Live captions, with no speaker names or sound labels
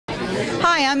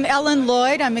Hi, I'm Ellen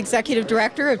Lloyd. I'm Executive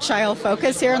Director of Child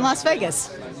Focus here in Las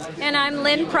Vegas. And I'm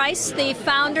Lynn Price, the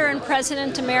founder and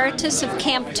president emeritus of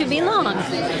Camp to Belong.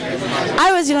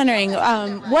 I was wondering,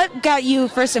 what got you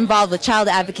first involved with child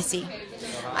advocacy?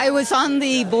 I was on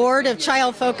the board of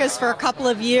Child Focus for a couple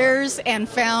of years and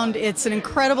found it's an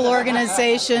incredible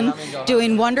organization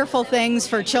doing wonderful things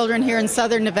for children here in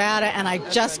Southern Nevada, and I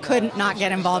just couldn't not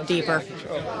get involved deeper.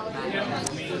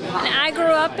 And I grew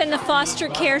up in the foster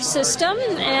care system,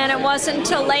 and it wasn't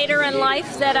until later in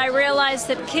life that I realized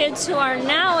that kids who are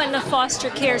now in the foster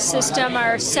care system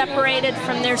are separated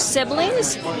from their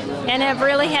siblings and have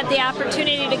really had the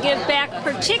opportunity to give back,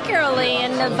 particularly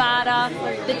in Nevada,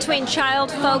 between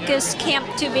Child Focus,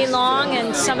 Camp to Belong,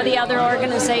 and some of the other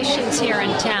organizations here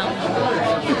in town.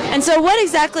 And so what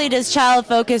exactly does Child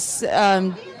Focus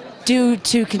do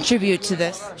to contribute to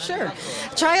this? Sure.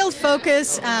 Child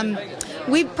Focus,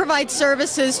 we provide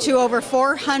services to over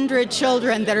 400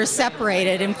 children that are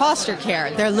separated in foster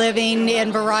care. They're living in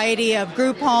a variety of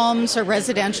group homes or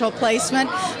residential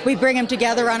placement. We bring them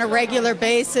together on a regular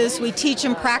basis. We teach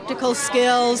them practical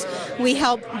skills. We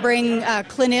help bring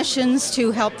clinicians to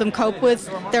help them cope with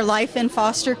their life in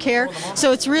foster care.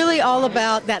 So it's really all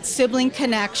about that sibling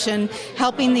connection,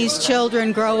 helping these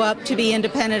children grow up to be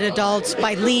independent adults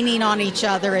by leaning on each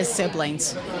other as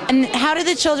siblings. And how do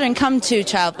the children come to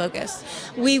Child Focus?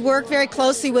 We work very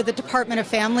closely with the Department of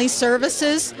Family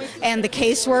Services and the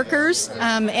caseworkers,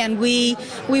 and we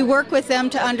work with them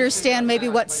to understand maybe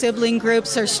what sibling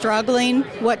groups are struggling,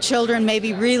 what children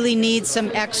maybe really need some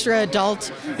extra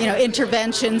adult,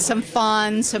 intervention, some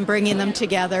fun, some bringing them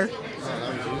together.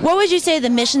 What would you say the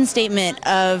mission statement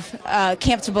of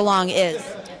Camp to Belong is?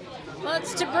 Well,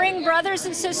 it's to bring brothers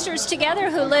and sisters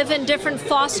together who live in different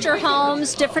foster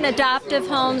homes, different adoptive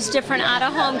homes, different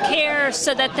out-of-home care,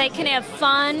 so that they can have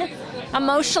fun,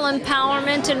 emotional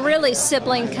empowerment, and really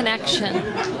sibling connection.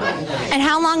 And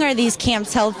how long are these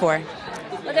camps held for?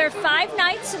 Well, they're 5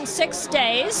 nights and 6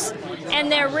 days,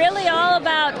 and they're really all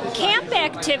about camp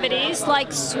activities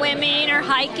like swimming or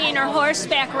hiking or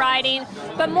horseback riding.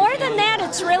 But more than that,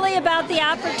 it's really about the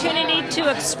opportunity to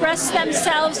express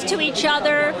themselves to each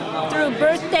other through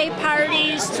birthday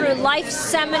parties, through life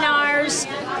seminars,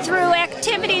 through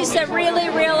activities that really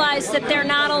realize that they're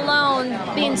not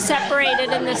alone being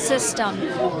separated in the system.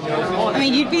 I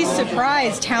mean, you'd be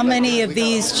surprised how many of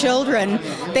these children,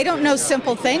 they don't know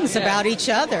simple things about each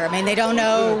other. I mean, they don't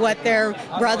know what their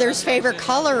brother's favorite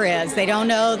color is. They don't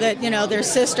know that, their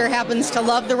sister happens to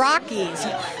love the Rockies.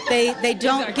 They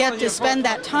don't get to spend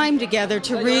that time together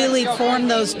to really form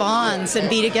those bonds and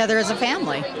be together as a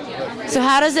family. So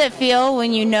how does it feel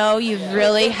when you know you've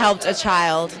really helped a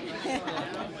child?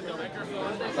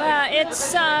 Well,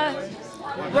 it's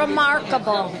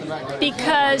remarkable,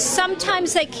 because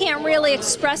sometimes they can't really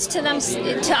express to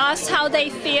us how they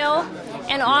feel,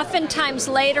 and oftentimes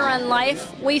later in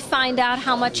life we find out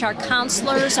how much our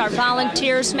counselors, our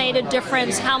volunteers made a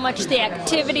difference, how much the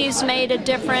activities made a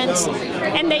difference,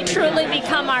 and they truly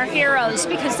become our heroes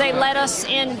because they let us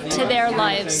into their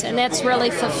lives, and that's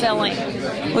really fulfilling.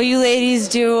 Well, you ladies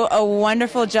do a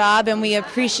wonderful job, and we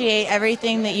appreciate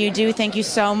everything that you do. Thank you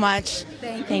so much.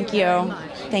 Thank you.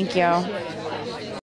 Thank you.